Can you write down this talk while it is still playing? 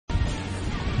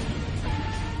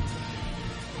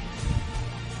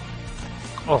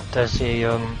Oh, there's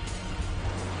a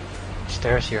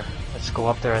stairs here. Let's go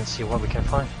up there and see what we can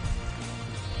find.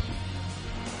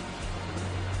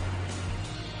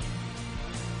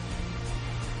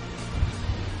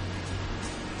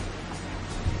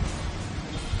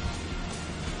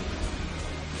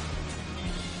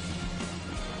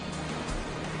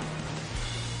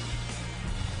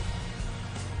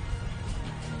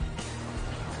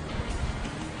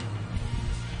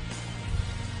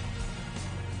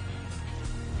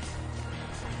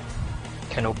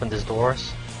 Can open these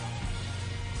doors.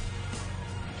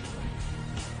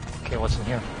 Okay, what's in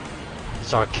here?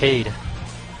 It's arcade.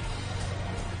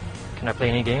 Can I play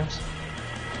any games?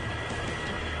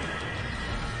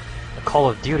 A Call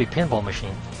of Duty pinball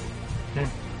machine.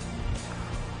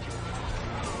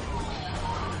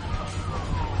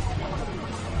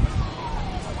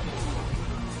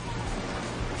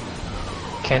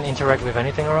 Can't interact with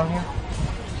anything around here?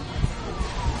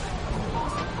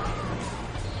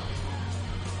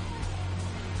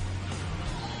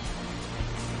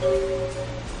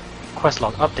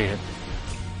 Questlog updated.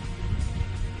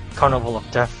 Carnival of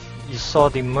Death. You saw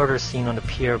the murder scene on the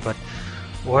pier, but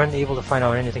weren't able to find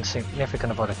out anything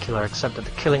significant about the killer, except that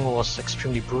the killing was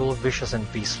extremely brutal, vicious,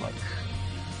 and beast-like.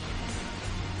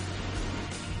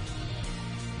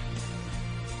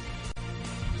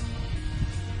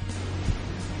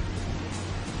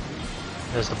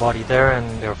 There's the body there,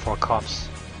 and there are 4 cops.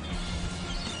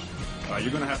 You're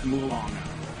gonna have to move along now.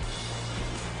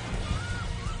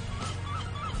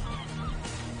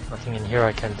 Nothing in here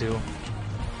I can do.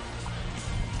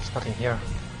 There's nothing here.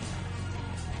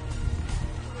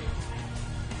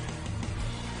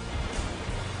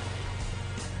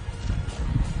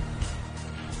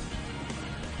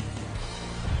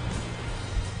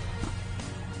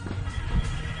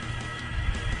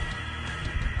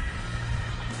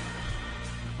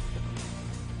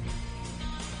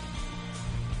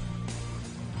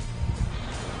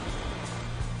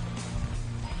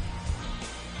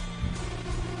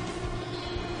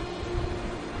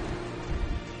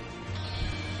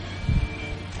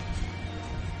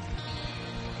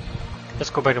 Let's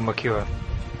go back to Masquerade.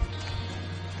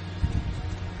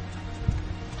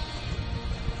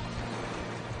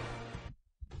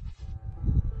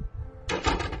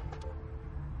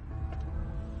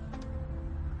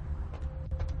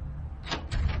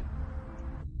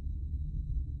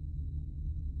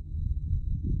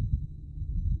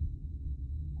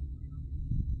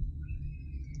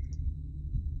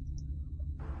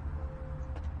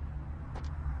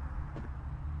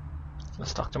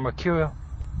 Let's talk to Mercurial.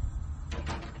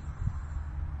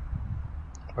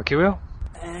 Mercurial?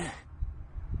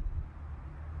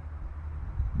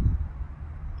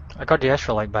 I got the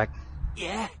astrolite back.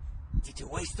 Yeah? Did you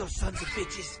waste those sons of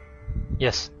bitches?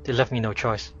 Yes, they left me no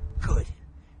choice. Good.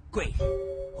 Great.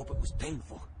 Hope it was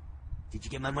painful. Did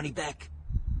you get my money back?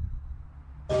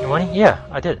 Your money? Yeah,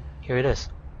 I did. Here it is.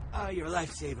 Oh, you're a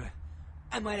lifesaver.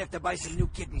 I might have to buy some new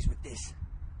kidneys with this.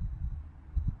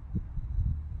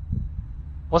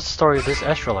 What's the story of this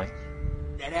astrolite?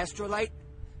 That astrolite?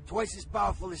 Twice as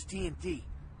powerful as TNT.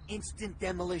 Instant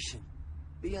demolition.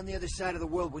 Be on the other side of the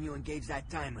world when you engage that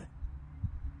timer.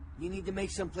 You need to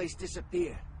make someplace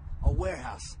disappear. A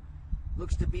warehouse.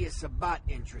 Looks to be a Sabbat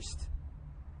interest.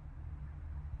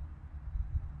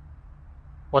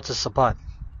 What's a Sabbat?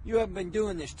 You haven't been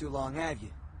doing this too long, have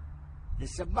you? The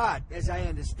Sabbat, as I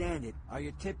understand it, are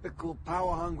your typical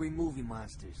power-hungry movie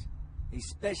monsters. They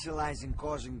specialize in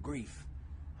causing grief.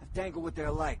 I've tangled what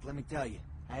they're like, let me tell you.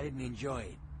 I didn't enjoy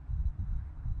it.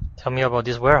 Tell me about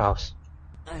this warehouse.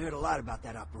 I heard a lot about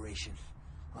that operation.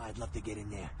 Well, I'd love to get in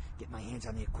there, get my hands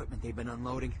on the equipment they've been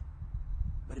unloading.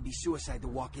 But it'd be suicide to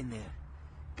walk in there.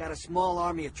 Got a small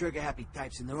army of trigger-happy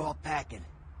types, and they're all packing.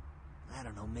 I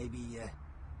don't know, maybe,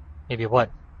 Maybe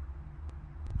what?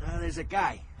 There's a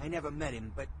guy. I never met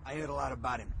him, but I heard a lot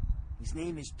about him. His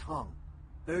name is Tongue.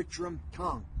 Bertram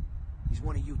Tongue. He's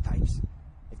one of you types.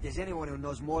 If there's anyone who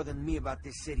knows more than me about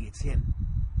this city, it's him.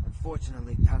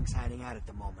 Unfortunately, Tongue's hiding out at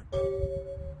the moment.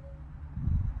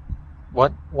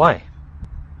 What? Why?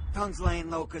 Tongue's laying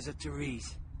low because of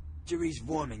Therese. Therese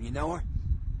Vorman, you know her?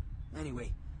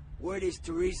 Anyway, word is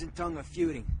Therese and Tongue are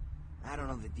feuding. I don't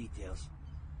know the details.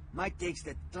 My take's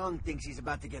that Tongue thinks he's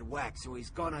about to get whacked, so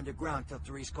he's gone underground till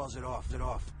Therese calls it off.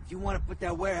 If you want to put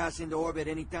that warehouse into orbit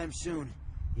anytime soon,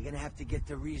 you're gonna have to get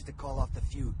Therese to call off the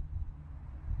feud.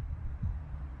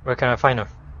 Where can I find her?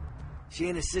 She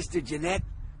and her sister Jeanette,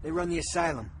 they run the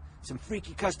asylum. Some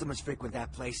freaky customers frequent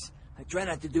that place. I try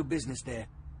not to do business there.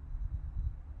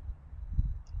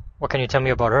 What can you tell me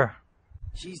about her?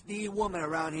 She's the woman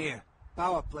around here.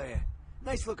 Power player.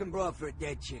 Nice looking broad for a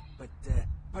dead chick, but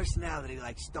Personality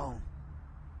like stone.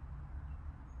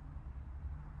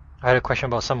 I had a question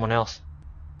about someone else.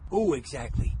 Who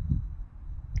exactly?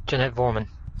 Jeanette Vorman.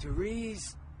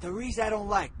 Therese I don't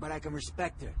like, but I can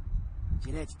respect her.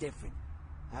 Jeanette's different.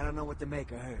 I don't know what to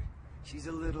make of her. She's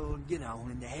a little, you know,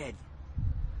 in the head.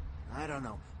 I don't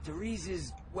know. Therese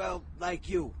is, well, like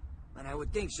you. And I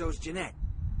would think so's Jeanette.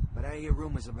 But I hear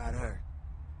rumors about her.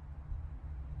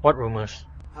 What rumors?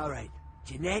 Alright,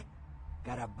 Jeanette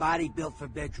got a body built for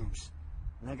bedrooms.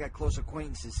 And I got close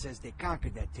acquaintances says they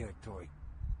conquered that territory.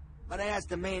 But I asked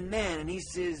the main man and he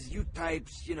says you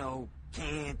types, you know,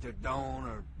 can't or don't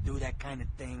or do that kind of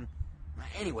thing.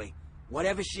 Anyway,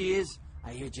 whatever she is,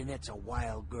 I hear Jeanette's a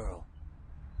wild girl.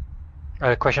 I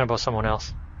had a question about someone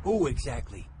else. Who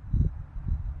exactly?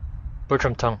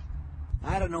 Bertram Tung.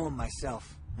 I don't know him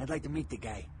myself. I'd like to meet the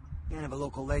guy. Kind of a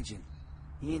local legend.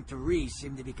 He and Therese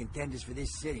seem to be contenders for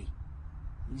this city.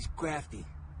 He's crafty.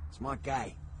 Smart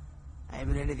guy. I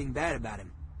haven't heard anything bad about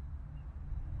him.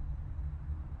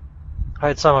 I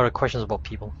had some other questions about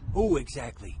people. Who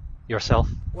exactly? Yourself.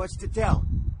 What's to tell?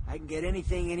 I can get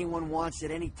anything anyone wants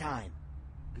at any time.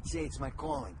 Could say it's my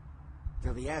calling.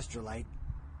 Till the astrolite.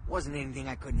 Wasn't anything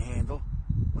I couldn't handle.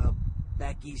 Well,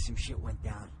 back east some shit went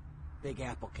down. Big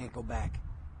Apple can't go back.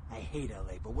 I hate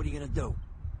LA, but what are you gonna do?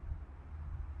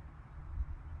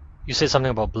 You said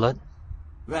something about blood?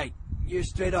 Right. You're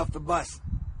straight off the bus.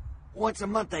 Once a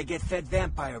month I get fed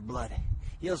vampire blood.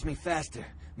 Heals me faster.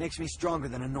 Makes me stronger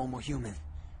than a normal human.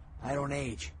 I don't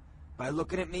age. By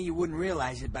looking at me, you wouldn't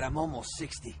realize it, but I'm almost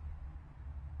 60.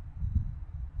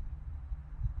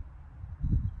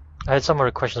 I had some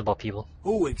other questions about people.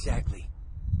 Who exactly?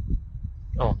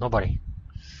 Oh, nobody.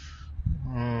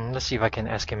 Let's see if I can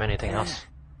ask him anything else.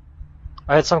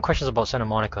 I had some questions about Santa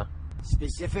Monica.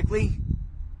 Specifically?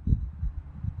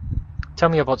 Tell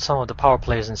me about some of the power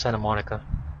players in Santa Monica.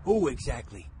 Who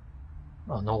exactly?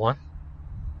 Oh, no one?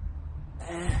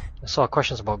 I saw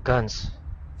questions about guns.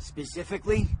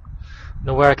 Specifically?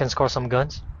 Know where I can score some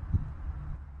guns?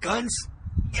 Guns?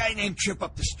 Guy named Trip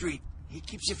up the street. He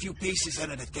keeps a few pieces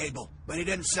under the table, but he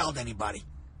doesn't sell to anybody.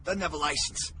 Doesn't have a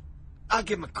license. I'll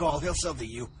give him a call. He'll sell to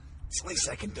you. It's the least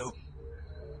I can do.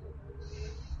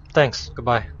 Thanks.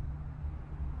 Goodbye.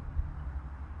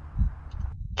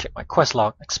 Check my quest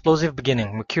log. Explosive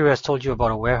beginning. Mercury has told you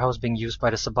about a warehouse being used by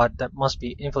the Sabbat that must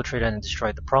be infiltrated and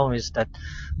destroyed. The problem is that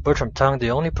Bertram Tung,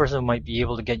 the only person who might be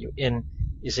able to get you in,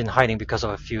 is in hiding because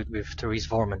of a feud with Therese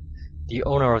Vorman, the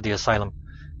owner of the asylum.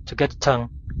 To get to Tung,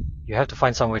 you have to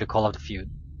find some way to call off the feud.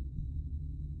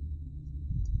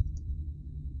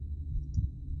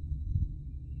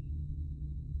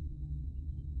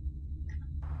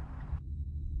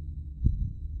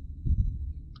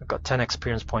 I've got 10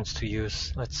 experience points to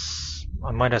use.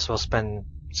 I might as well spend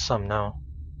some now.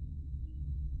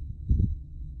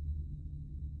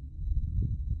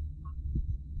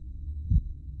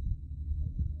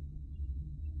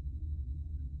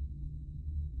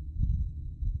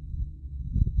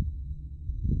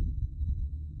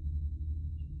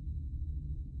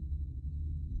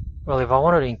 Well, if I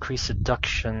wanted to increase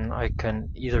seduction, I can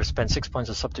either spend 6 points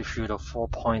on subterfuge or 4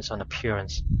 points on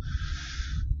appearance.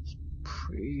 It's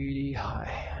pretty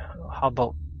high. How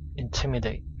about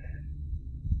intimidate?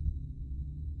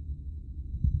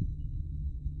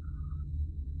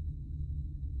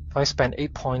 If I spend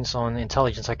 8 points on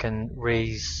intelligence, I can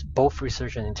raise both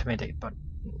research and intimidate, but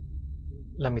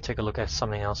let me take a look at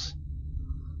something else.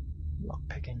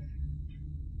 Lockpicking.